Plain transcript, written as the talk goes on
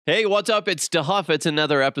Hey, what's up? It's DeHuff. It's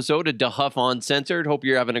another episode of DeHuff Uncensored. Hope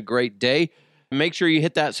you're having a great day. Make sure you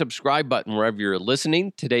hit that subscribe button wherever you're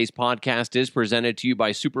listening. Today's podcast is presented to you by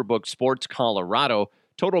Superbook Sports Colorado,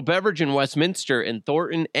 Total Beverage in Westminster and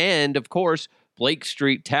Thornton, and, of course, Blake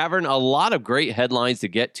Street Tavern. A lot of great headlines to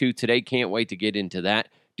get to today. Can't wait to get into that.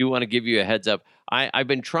 Do want to give you a heads up. I've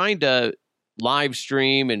been trying to live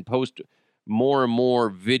stream and post more and more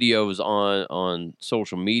videos on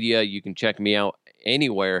social media. You can check me out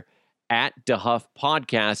anywhere at DeHuff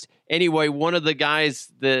Podcast. Anyway, one of the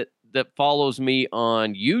guys that follows me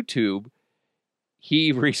on YouTube,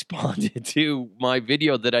 he responded to my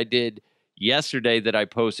video that I did yesterday that I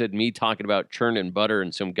posted, me talking about churning butter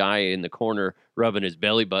and some guy in the corner rubbing his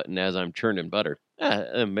belly button as I'm churning butter.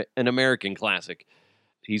 An American classic.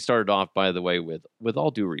 He started off, by the way, with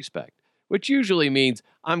all due respect, which usually means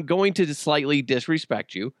I'm going to slightly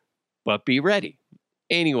disrespect you, but be ready.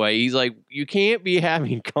 Anyway, he's like, you can't be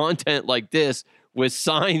having content like this with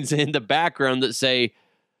signs in the background that say,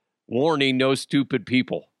 warning, no stupid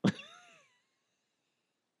people.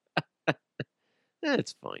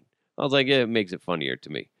 That's fine. I was like, it makes it funnier to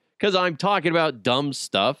me. Because I'm talking about dumb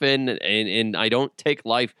stuff, and I don't take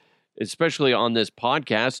life, especially on this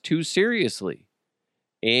podcast, too seriously.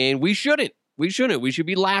 And we shouldn't. We should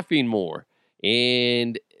be laughing more.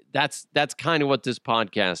 And that's kind of what this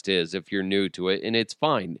podcast is if you're new to it, and it's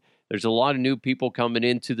fine. There's a lot of new people coming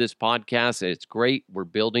into this podcast, and it's great. We're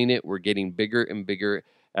building it. We're getting bigger and bigger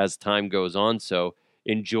as time goes on, so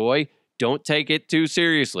enjoy. Don't take it too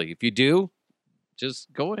seriously. If you do,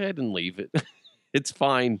 just go ahead and leave it. It's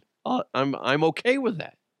fine. I'm okay with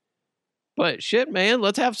that. But shit, man,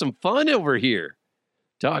 let's have some fun over here.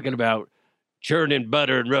 Talking about churning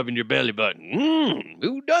butter and rubbing your belly button.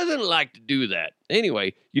 Who doesn't like to do that?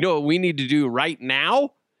 Anyway, you know what we need to do right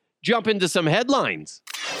now? Jump into some headlines.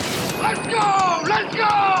 Let's go! Let's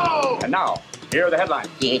go! And now, here are the headlines.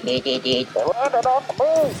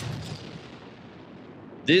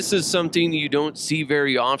 This is something you don't see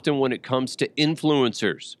very often when it comes to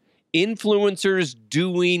influencers. Influencers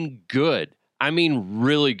doing good. I mean,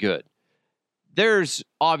 really good. There's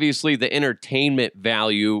obviously the entertainment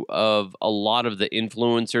value of a lot of the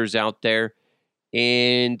influencers out there,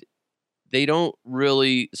 and they don't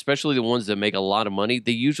really, especially the ones that make a lot of money,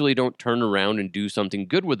 they usually don't turn around and do something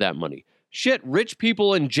good with that money. Shit, rich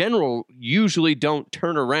people in general usually don't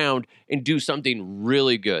turn around and do something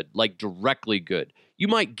really good, like directly good. You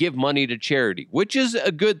might give money to charity, which is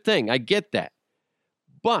a good thing. I get that.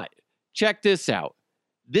 But check this out.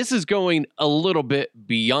 This is going a little bit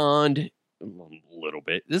beyond.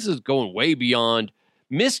 This is going way beyond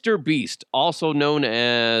MrBeast, also known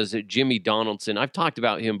as Jimmy Donaldson. I've talked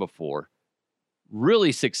about him before.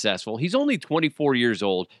 Really successful. He's only 24 years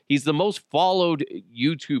old. He's the most followed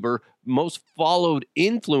YouTuber, most followed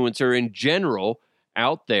influencer in general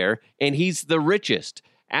out there, and he's the richest.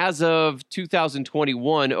 As of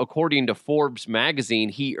 2021, according to Forbes magazine,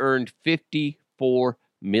 he earned $54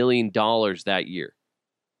 million that year.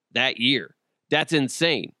 That's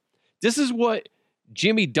insane. This is what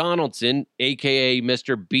Jimmy Donaldson, a.k.a.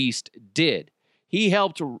 MrBeast, did. He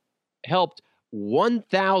helped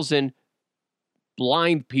 1,000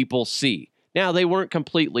 blind people see. Now, they weren't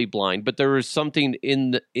completely blind, but there was something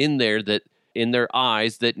in their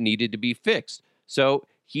eyes that needed to be fixed. So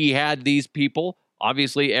he had these people.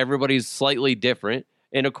 Obviously, everybody's slightly different.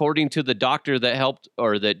 And according to the doctor that helped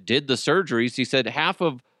or that did the surgeries, he said half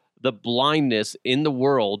of the blindness in the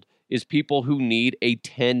world is people who need a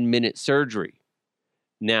 10-minute surgery.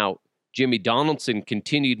 Now, Jimmy Donaldson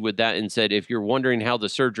continued with that and said, if you're wondering how the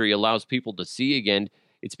surgery allows people to see again,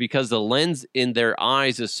 it's because the lens in their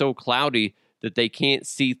eyes is so cloudy that they can't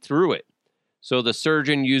see through it. So the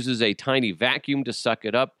surgeon uses a tiny vacuum to suck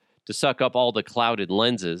up all the clouded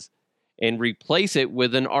lenses and replace it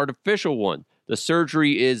with an artificial one. The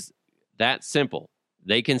surgery is that simple.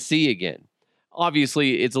 They can see again.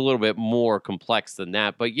 Obviously, it's a little bit more complex than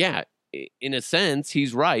that, but yeah, in a sense,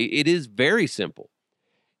 he's right. It is very simple.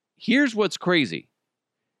 Here's what's crazy.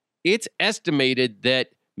 It's estimated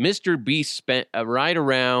that MrBeast spent right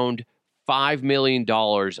around $5 million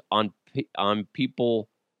on people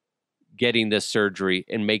getting this surgery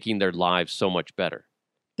and making their lives so much better.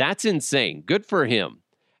 That's insane. Good for him.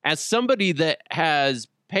 As somebody that has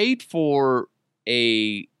paid for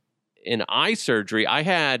an eye surgery, I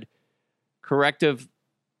had corrective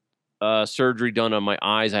surgery done on my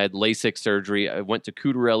eyes. I had LASIK surgery. I went to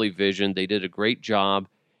Cutarelli Vision. They did a great job,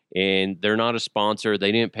 and they're not a sponsor.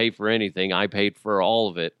 They didn't pay for anything. I paid for all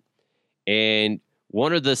of it. And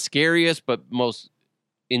one of the scariest but most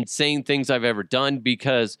insane things I've ever done,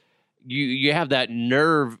 because you have that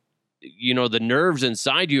nerve the nerves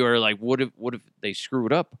inside you are like, what if they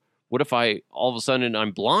screwed up? What if I all of a sudden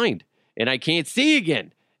I'm blind and I can't see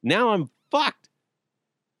again? Now I'm fucked.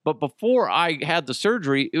 But before I had the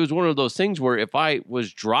surgery, it was one of those things where if I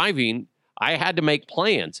was driving, I had to make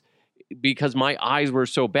plans because my eyes were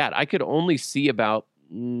so bad. I could only see about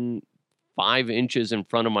 5 inches in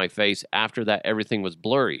front of my face. After that, everything was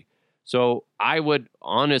blurry. So I would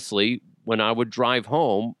honestly, when I would drive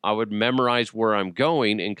home, I would memorize where I'm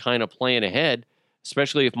going and kind of plan ahead,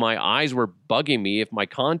 especially if my eyes were bugging me, if my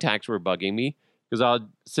contacts were bugging me, because I'll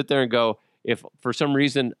sit there and go, if for some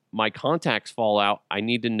reason my contacts fall out, I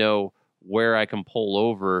need to know where I can pull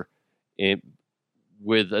over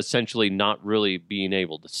with essentially not really being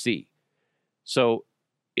able to see. So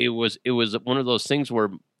it was one of those things where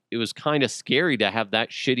it was kind of scary to have that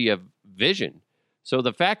shitty of vision. So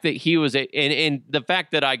the fact that he was, and the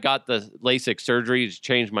fact that I got the LASIK surgery has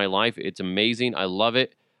changed my life. It's amazing. I love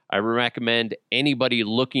it. I recommend anybody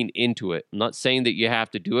looking into it. I'm not saying that you have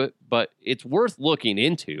to do it, but it's worth looking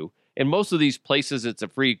into. And most of these places, it's a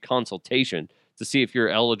free consultation to see if you're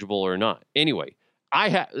eligible or not. Anyway,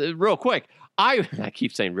 real quick. I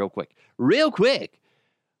keep saying real quick.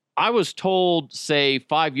 I was told, say,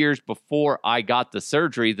 5 years before I got the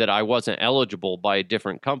surgery that I wasn't eligible by a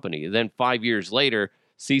different company. Then 5 years later,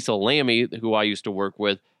 Cecil Lammy, who I used to work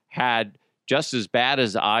with, had just as bad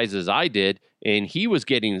as eyes as I did, and he was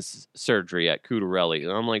getting surgery at Cutarelli.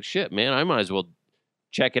 And I'm like, shit, man, I might as well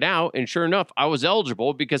check it out. And sure enough, I was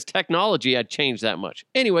eligible because technology had changed that much.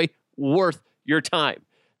 Anyway, worth your time.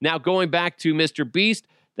 Now, going back to MrBeast,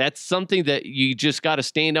 that's something that you just got to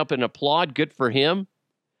stand up and applaud. Good for him.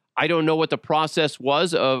 I don't know what the process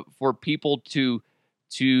was for people to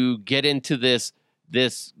get into this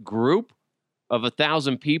group of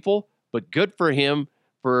 1,000 people, but good for him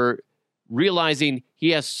for realizing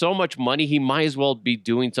he has so much money, he might as well be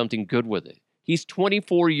doing something good with it. He's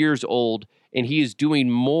 24 years old, and he is doing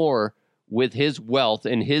more with his wealth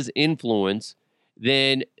and his influence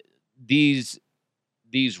than these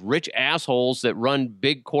rich assholes that run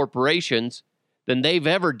big corporations than they've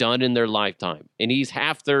ever done in their lifetime. And he's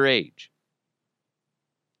half their age.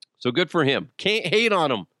 So good for him. Can't hate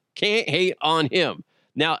on him. Can't hate on him.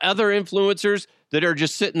 Now, other influencers that are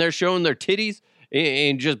just sitting there showing their titties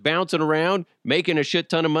and just bouncing around, making a shit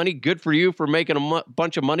ton of money, good for you for making a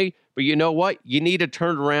bunch of money. But you know what? You need to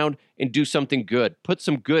turn around and do something good. Put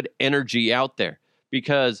some good energy out there,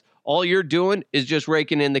 because all you're doing is just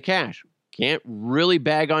raking in the cash. Can't really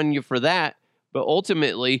bag on you for that. But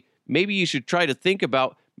ultimately, maybe you should try to think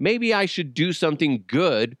about, maybe I should do something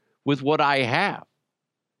good with what I have.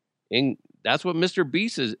 And that's what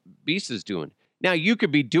MrBeast is doing. Now, you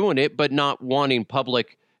could be doing it, but not wanting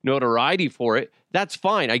public notoriety for it. That's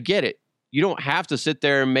fine. I get it. You don't have to sit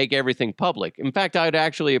there and make everything public. In fact, I'd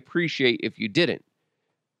actually appreciate if you didn't.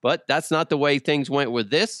 But that's not the way things went with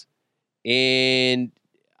this. And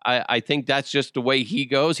I think that's just the way he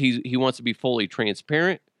goes. He wants to be fully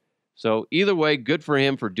transparent. So either way, good for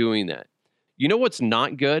him for doing that. You know what's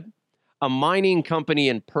not good? A mining company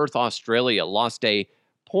in Perth, Australia lost a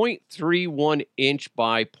 0.31 inch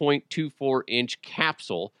by 0.24 inch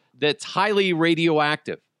capsule that's highly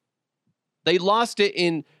radioactive. They lost it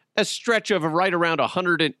in a stretch of right around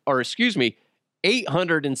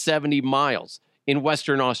 870 miles in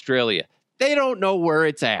Western Australia. They don't know where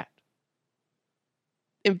it's at.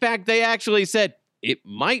 In fact, they actually said it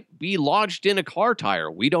might be lodged in a car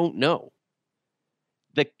tire. We don't know.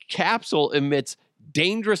 The capsule emits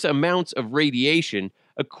dangerous amounts of radiation,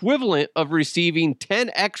 equivalent of receiving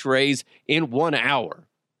 10 X-rays in 1 hour.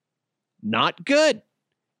 Not good.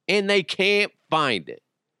 And they can't find it.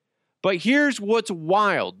 But here's what's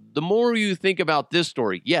wild. The more you think about this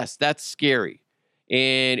story, yes, that's scary.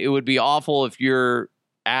 And it would be awful if you're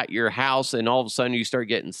at your house and all of a sudden you start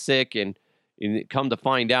getting sick and come to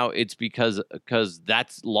find out it's because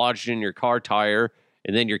that's lodged in your car tire,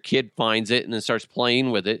 and then your kid finds it and then starts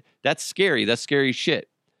playing with it. That's scary. That's scary shit.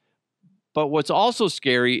 But what's also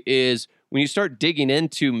scary is when you start digging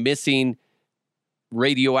into missing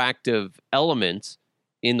radioactive elements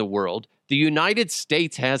in the world, the United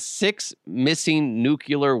States has 6 missing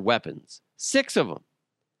nuclear weapons. 6 of them.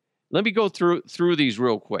 Let me go through these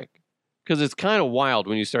real quick, because it's kind of wild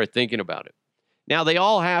when you start thinking about it. Now, they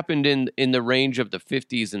all happened in the range of the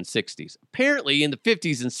 50s and 60s. Apparently, in the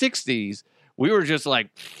 50s and 60s, we were just like,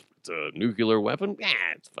 it's a nuclear weapon? Yeah,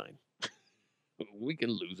 it's fine. We can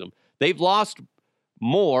lose them. They've lost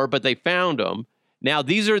more, but they found them. Now,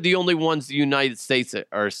 these are the only ones the United States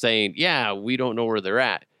are saying, yeah, we don't know where they're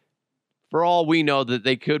at. For all we know, that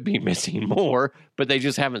they could be missing more, but they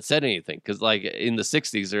just haven't said anything. Because, like, in the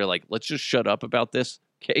 60s, they're like, let's just shut up about this,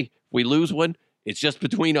 okay? we lose one, it's just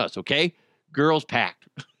between us, okay? Girls pact.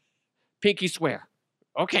 Pinky swear.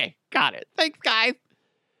 Okay, got it. Thanks, guys.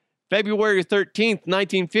 February 13th,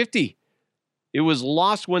 1950. It was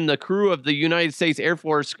lost when the crew of the United States Air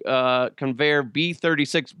Force conveyor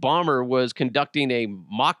B-36 bomber was conducting a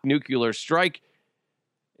mock nuclear strike.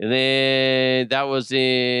 And then that was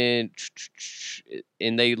and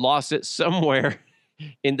they lost it somewhere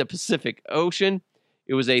in the Pacific Ocean.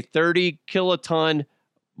 It was a 30-kiloton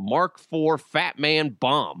Mark IV Fat Man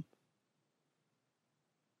bomb.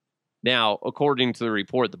 Now, according to the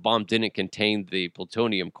report, the bomb didn't contain the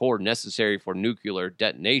plutonium core necessary for nuclear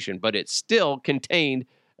detonation, but it still contained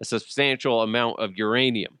a substantial amount of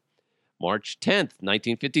uranium. March 10th,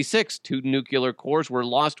 1956, 2 nuclear cores were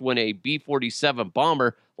lost when a B-47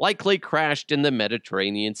 bomber likely crashed in the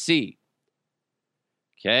Mediterranean Sea.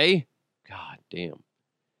 Okay? God damn.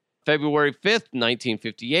 February 5th,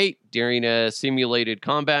 1958, during a simulated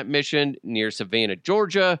combat mission near Savannah,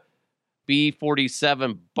 Georgia,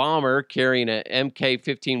 B-47 bomber carrying an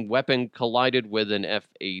Mk-15 weapon collided with an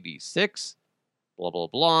F-86. Blah, blah,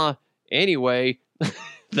 blah. Anyway,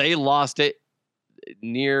 they lost it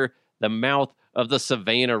near the mouth of the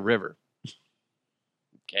Savannah River.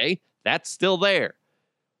 Okay, that's still there.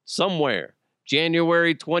 Somewhere.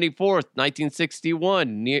 January 24th,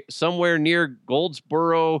 1961, somewhere near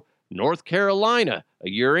Goldsboro, North Carolina, a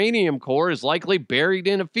uranium core is likely buried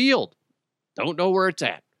in a field. Don't know where it's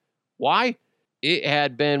at. Why? It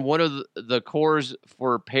had been one of the cores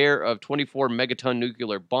for a pair of 24 megaton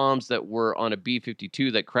nuclear bombs that were on a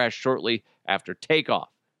B-52 that crashed shortly after takeoff.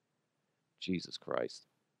 Jesus Christ.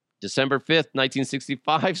 December 5th,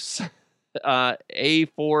 1965,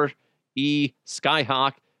 A-4E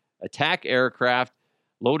Skyhawk attack aircraft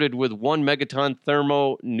loaded with 1 megaton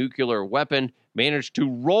thermonuclear weapon managed to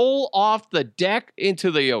roll off the deck into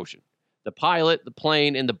the ocean. The pilot, the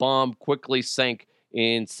plane, and the bomb quickly sank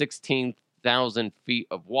in 16,000 feet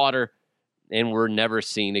of water and were never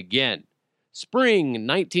seen again. Spring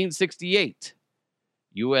 1968.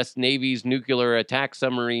 U.S. Navy's nuclear attack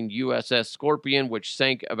submarine USS Scorpion, which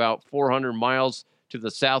sank about 400 miles to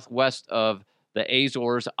the southwest of the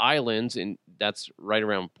Azores Islands, and that's right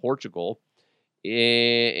around Portugal,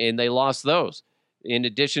 and they lost those. In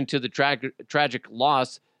addition to the tragic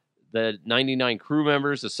loss, the 99 crew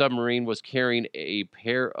members, the submarine was carrying a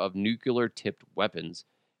pair of nuclear-tipped weapons,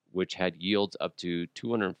 which had yields up to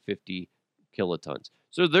 250 kilotons.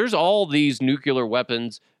 So there's all these nuclear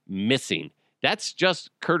weapons missing. That's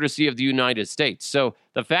just courtesy of the United States. So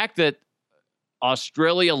the fact that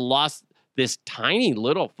Australia lost this tiny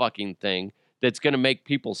little fucking thing that's going to make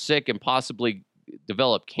people sick and possibly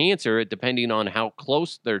develop cancer, depending on how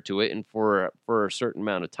close they're to it and for a certain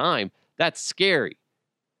amount of time, that's scary.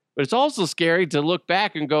 But it's also scary to look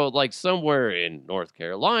back and go, like, somewhere in North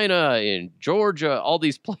Carolina, in Georgia, all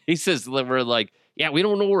these places that were like, yeah, we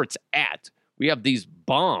don't know where it's at. We have these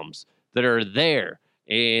bombs that are there,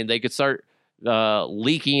 and they could start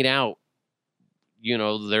leaking out, you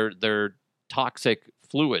know, their toxic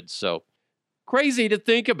fluids. So crazy to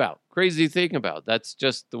think about. That's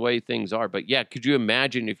just the way things are. But yeah, could you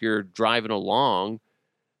imagine if you're driving along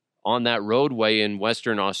on that roadway in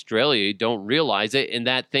Western Australia, you don't realize it, and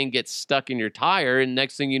that thing gets stuck in your tire, and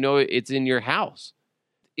next thing you know, it's in your house.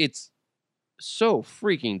 It's so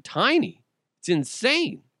freaking tiny. It's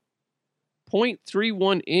insane.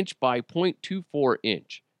 0.31 inch by 0.24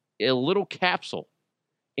 inch. A little capsule.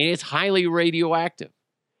 And it's highly radioactive.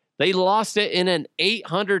 They lost it in an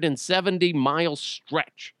 870-mile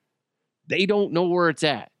stretch. They don't know where it's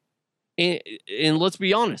at. And let's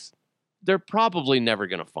be honest, they're probably never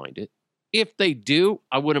going to find it. If they do,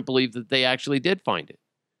 I wouldn't believe that they actually did find it.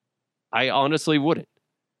 I honestly wouldn't.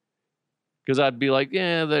 Because I'd be like,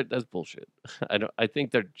 yeah, that's bullshit. I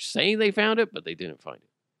think they're saying they found it, but they didn't find it.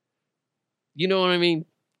 You know what I mean?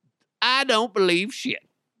 I don't believe shit.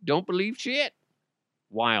 Don't believe shit.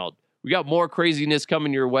 Wild. We got more craziness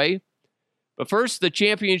coming your way. But first, the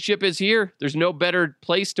championship is here. There's no better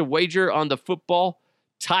place to wager on the football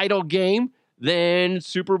title game than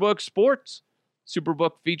Superbook Sports.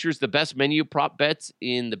 Superbook features the best menu prop bets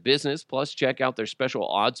in the business. Plus, check out their special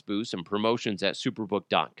odds boosts and promotions at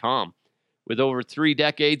superbook.com. With over 3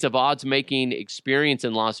 decades of odds-making experience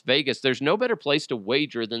in Las Vegas, there's no better place to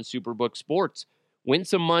wager than Superbook Sports. Win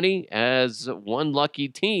some money as one lucky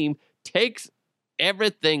team takes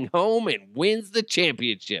everything home and wins the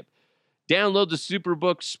championship. Download the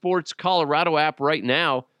Superbook Sports Colorado app right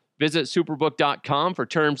now. Visit superbook.com for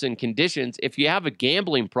terms and conditions. If you have a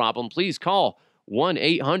gambling problem, please call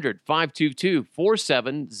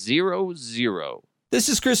 1-800-522-4700. This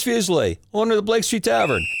is Chris Fuseli, owner of the Blake Street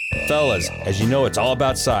Tavern. Fellas, as you know, it's all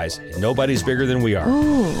about size, and nobody's bigger than we are.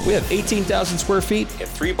 Ooh. We have 18,000 square feet and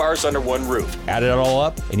 3 bars under one roof. Add it all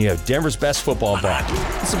up, and you have Denver's best football bar.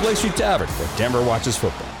 It's the Blake Street Tavern, where Denver watches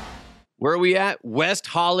football. Where are we at? West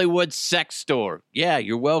Hollywood Sex Store. Yeah,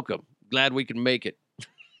 you're welcome. Glad we can make it.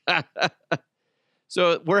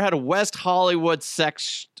 So we're at a West Hollywood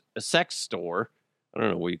sex store. I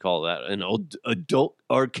don't know what you call that. An adult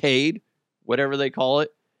arcade, whatever they call it.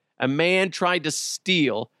 A man tried to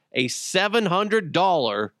steal a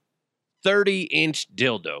 $700 30-inch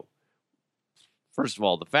dildo. First of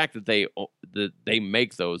all, the fact that they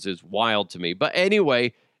make those is wild to me. But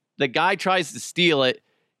anyway, the guy tries to steal it,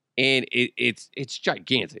 and it's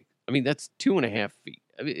gigantic. I mean, that's 2.5 feet.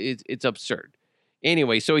 I mean, it's absurd.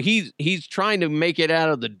 Anyway, so he's trying to make it out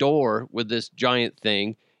of the door with this giant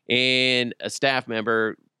thing, and a staff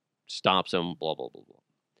member stops him, blah, blah, blah, blah.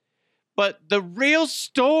 But the real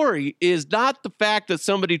story is not the fact that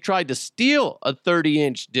somebody tried to steal a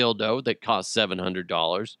 30-inch dildo that cost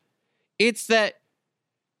 $700. It's that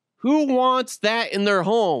who wants that in their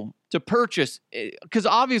home to purchase? Because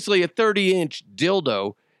obviously a 30-inch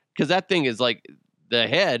dildo, because that thing is like, the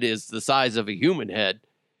head is the size of a human head,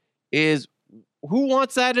 is who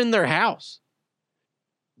wants that in their house?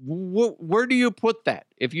 Where do you put that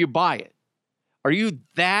if you buy it? Are you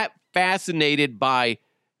that fascinated by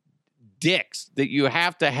dicks that you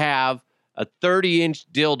have to have a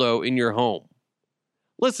 30-inch dildo in your home?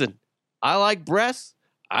 Listen, I like breasts.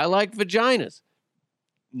 I like vaginas.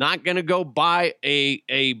 Not going to go buy a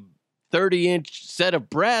 30-inch set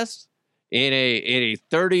of breasts and a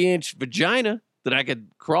 30-inch vagina that I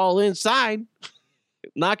could crawl inside.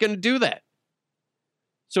 Not going to do that.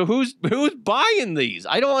 So who's buying these?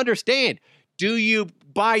 I don't understand. Do you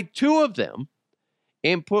buy 2 of them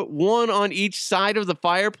and put one on each side of the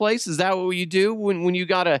fireplace? Is that what you do when you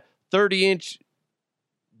got a 30-inch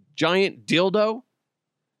giant dildo?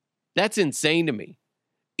 That's insane to me.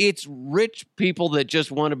 It's rich people that just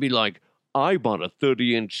want to be like, I bought a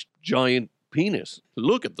 30-inch giant penis.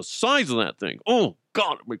 Look at the size of that thing. Oh,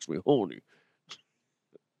 God, it makes me horny.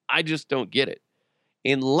 I just don't get it.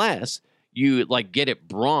 Unless you like get it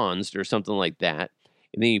bronzed or something like that,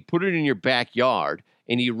 and then you put it in your backyard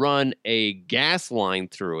and you run a gas line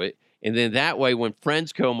through it, and then that way when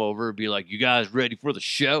friends come over, it'd be like, you guys ready for the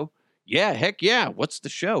show? Yeah, heck yeah. What's the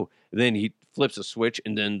show? And then he flips a switch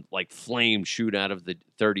and then like flames shoot out of the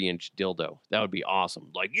 30-inch dildo. That would be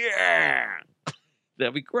awesome. Like, yeah,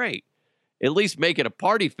 that'd be great. At least make it a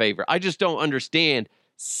party favor. I just don't understand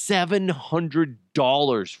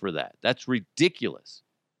 $700 for that. That's ridiculous.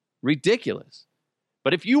 Ridiculous.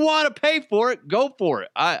 But if you want to pay for it, go for it.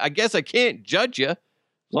 I guess I can't judge you as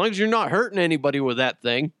long as you're not hurting anybody with that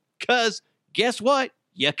thing. Because guess what?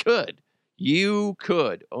 You could. You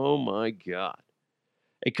could. Oh, my God.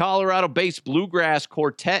 A Colorado-based bluegrass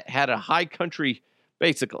quartet had a high country,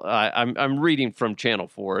 basically, I'm reading from Channel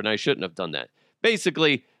 4, and I shouldn't have done that.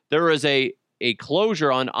 Basically, there was a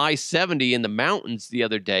closure on I-70 in the mountains the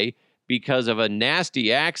other day because of a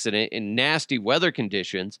nasty accident and nasty weather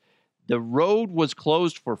conditions. The road was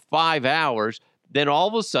closed for 5 hours. Then all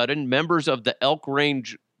of a sudden, members of the Elk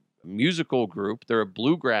Range musical group, they're a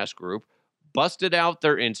bluegrass group, busted out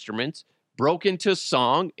their instruments, broke into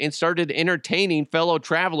song, and started entertaining fellow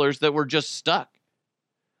travelers that were just stuck.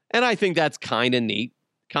 And I think that's kind of neat.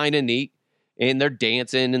 And they're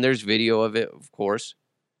dancing, and there's video of it, of course.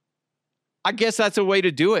 I guess that's a way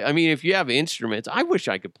to do it. I mean, if you have instruments, I wish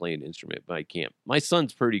I could play an instrument, but I can't. My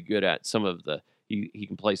son's pretty good at some of the, he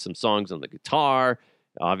can play some songs on the guitar.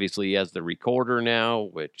 Obviously, he has the recorder now,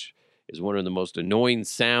 which is one of the most annoying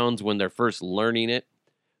sounds when they're first learning it.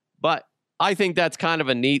 But I think that's kind of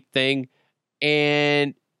a neat thing.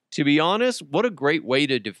 And to be honest, what a great way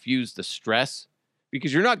to diffuse the stress,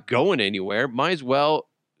 because you're not going anywhere. Might as well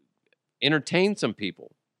entertain some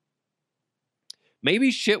people.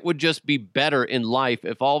 Maybe shit would just be better in life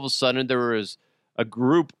if all of a sudden there was a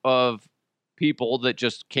group of people that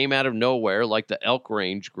just came out of nowhere, like the Elk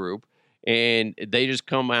Range group, and they just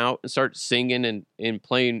come out and start singing and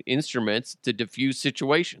playing instruments to diffuse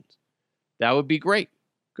situations. That would be great.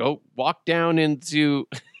 Go walk down into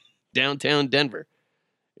downtown Denver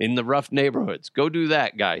in the rough neighborhoods. Go do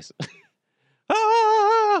that, guys.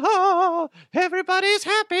 Everybody's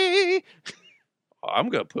happy. I'm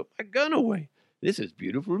going to put my gun away. This is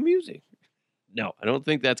beautiful music. No, I don't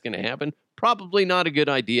think that's going to happen. Probably not a good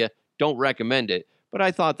idea. Don't recommend it. But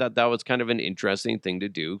I thought that was kind of an interesting thing to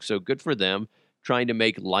do. So good for them trying to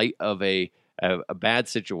make light of a bad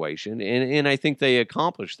situation. And I think they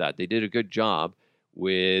accomplished that. They did a good job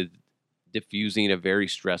with diffusing a very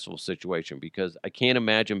stressful situation, because I can't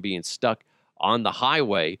imagine being stuck on the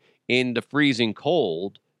highway in the freezing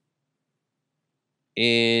cold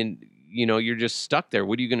and, you're just stuck there.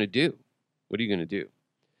 What are you going to do? What are you going to do?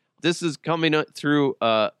 This is coming up through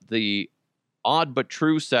the odd but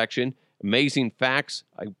true section. Amazing facts.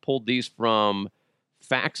 I pulled these from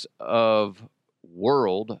Facts of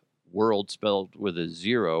World spelled with a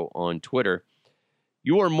 0 on Twitter.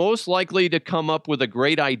 You are most likely to come up with a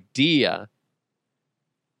great idea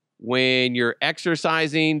when you're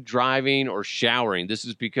exercising, driving, or showering. This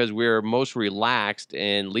is because we're most relaxed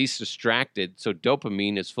and least distracted, so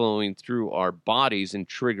dopamine is flowing through our bodies and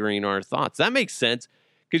triggering our thoughts. That makes sense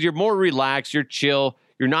because you're more relaxed, you're chill,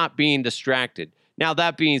 you're not being distracted. Now,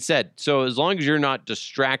 that being said, so as long as you're not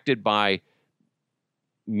distracted by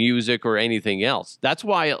music or anything else, that's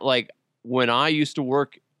why, like, when I used to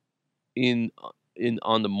work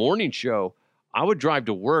on the morning show, I would drive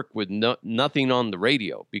to work with nothing on the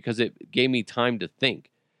radio because it gave me time to think.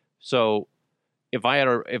 So if I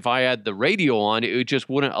had the radio on, it just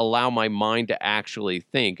wouldn't allow my mind to actually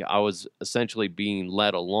think. I was essentially being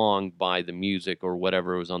led along by the music or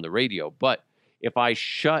whatever was on the radio. But if I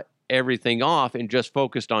shut everything off and just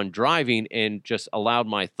focused on driving and just allowed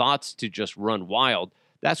my thoughts to just run wild,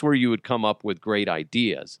 that's where you would come up with great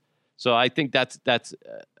ideas. So I think that's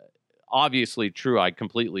obviously true. I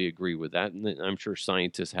completely agree with that. And I'm sure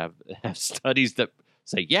scientists have studies that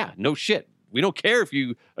say, yeah, no shit. We don't care if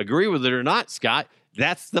you agree with it or not, Scott.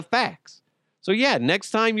 That's the facts. So yeah,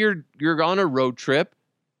 next time you're on a road trip,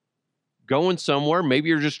 going somewhere, maybe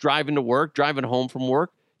you're just driving to work, driving home from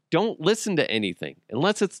work, don't listen to anything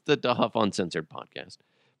unless it's the Huff Uncensored podcast.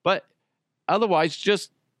 But otherwise,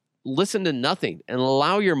 just listen to nothing and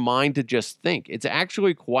allow your mind to just think. It's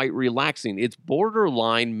actually quite relaxing. It's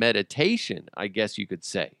borderline meditation, I guess you could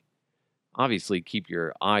say. Obviously, keep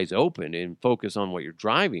your eyes open and focus on what you're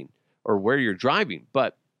driving or where you're driving.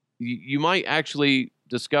 But you might actually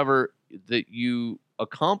discover that you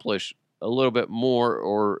accomplish a little bit more,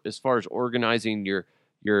 or as far as organizing your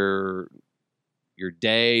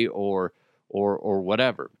day or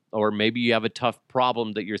whatever. Or maybe you have a tough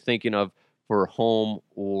problem that you're thinking of for home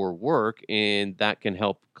or work, and that can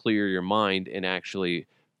help clear your mind and actually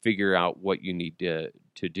figure out what you need to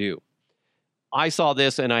do. I saw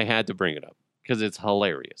this and I had to bring it up because it's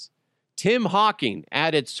hilarious. Tim Hawking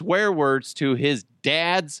added swear words to his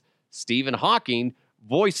dad's, Stephen Hawking,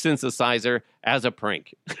 voice synthesizer as a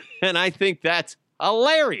prank. And I think that's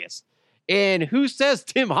hilarious. And who says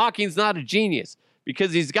Tim Hawking's not a genius?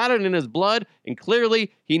 Because he's got it in his blood, and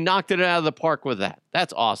clearly he knocked it out of the park with that.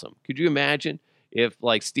 That's awesome. Could you imagine if,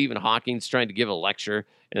 like, Stephen Hawking's trying to give a lecture,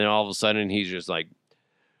 and then all of a sudden he's just like,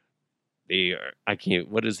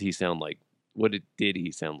 what does he sound like? What did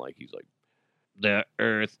he sound like? He's like, the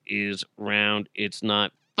earth is round, it's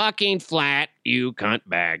not fucking flat, you cunt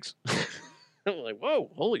bags. I'm like,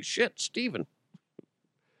 whoa, holy shit, Stephen.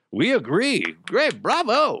 We agree. Great,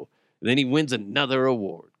 bravo. And then he wins another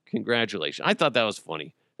award. Congratulations. I thought that was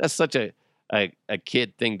funny. That's such a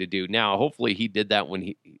kid thing to do. Now, hopefully he did that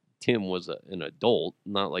when Tim was an adult,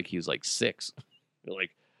 not like he was like 6. You're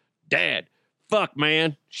like, Dad, fuck,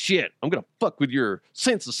 man. Shit, I'm going to fuck with your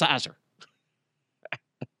synthesizer.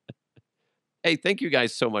 Hey, thank you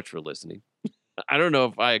guys so much for listening. I don't know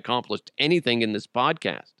if I accomplished anything in this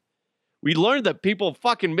podcast. We learned that people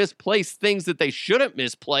fucking misplace things that they shouldn't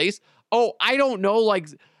misplace. Oh, I don't know, like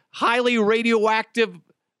highly radioactive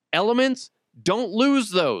elements, don't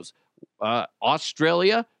lose those.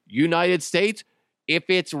 Australia, United States, if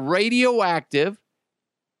it's radioactive,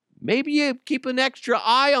 maybe you keep an extra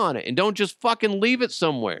eye on it and don't just fucking leave it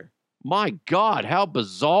somewhere. My God, how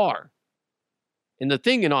bizarre. And the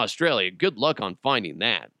thing in Australia, good luck on finding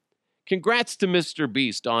that. Congrats to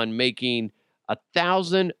MrBeast on making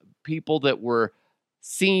 1,000 people that were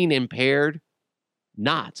seen impaired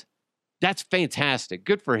not. That's fantastic.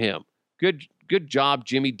 Good for him. Good job,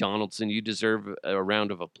 Jimmy Donaldson. You deserve a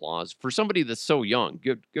round of applause. For somebody that's so young,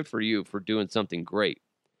 good for you for doing something great.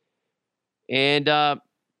 And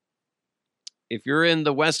if you're in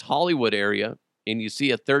the West Hollywood area and you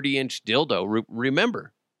see a 30-inch dildo,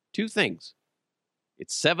 remember 2 things.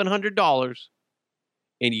 It's $700,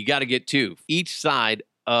 and you got to get 2 each side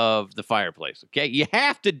of the fireplace, okay? You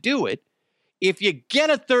have to do it. If you get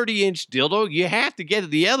a 30-inch dildo, you have to get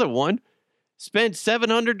the other one. Spend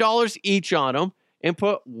 $700 each on them and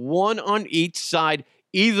put 1 on each side,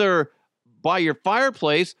 either by your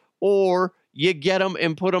fireplace or you get them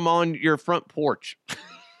and put them on your front porch.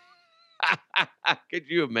 Could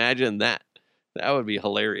you imagine that? That would be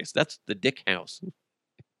hilarious. That's the dick house.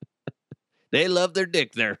 They love their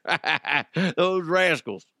dick there. Those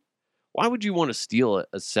rascals. Why would you want to steal a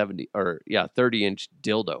 30-inch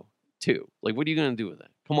dildo too? Like, what are you going to do with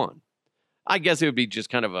that? Come on. I guess it would be just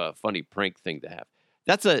kind of a funny prank thing to have.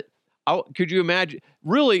 Could you imagine,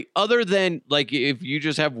 really, other than like if you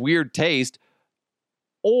just have weird taste,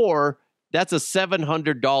 or that's a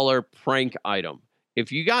 $700 prank item.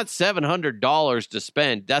 If you got $700 to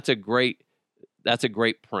spend, that's a great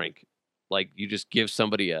prank. Like, you just give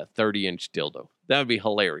somebody a 30-inch dildo. That would be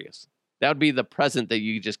hilarious. That would be the present that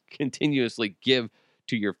you just continuously give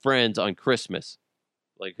to your friends on Christmas.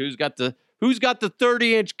 Like, who's got the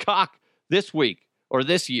 30-inch cock this week or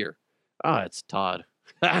this year? Ah, it's Todd.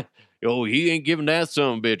 Oh, he ain't giving that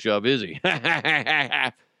son bitch up, is he?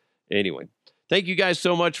 Anyway, thank you guys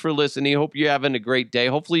so much for listening. Hope you're having a great day.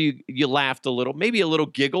 Hopefully you laughed a little, maybe a little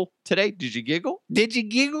giggle today. Did you giggle? Did you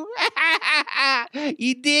giggle?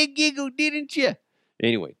 You did giggle, didn't you?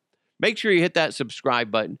 Anyway, make sure you hit that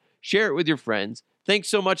subscribe button. Share it with your friends. Thanks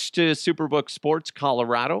so much to Superbook Sports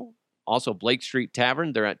Colorado. Also, Blake Street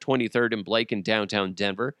Tavern. They're at 23rd and Blake in downtown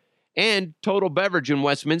Denver. And Total Beverage in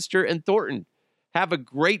Westminster and Thornton. Have a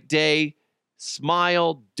great day.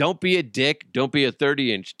 Smile. Don't be a dick. Don't be a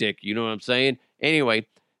 30-inch dick. You know what I'm saying? Anyway,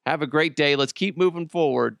 have a great day. Let's keep moving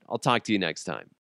forward. I'll talk to you next time.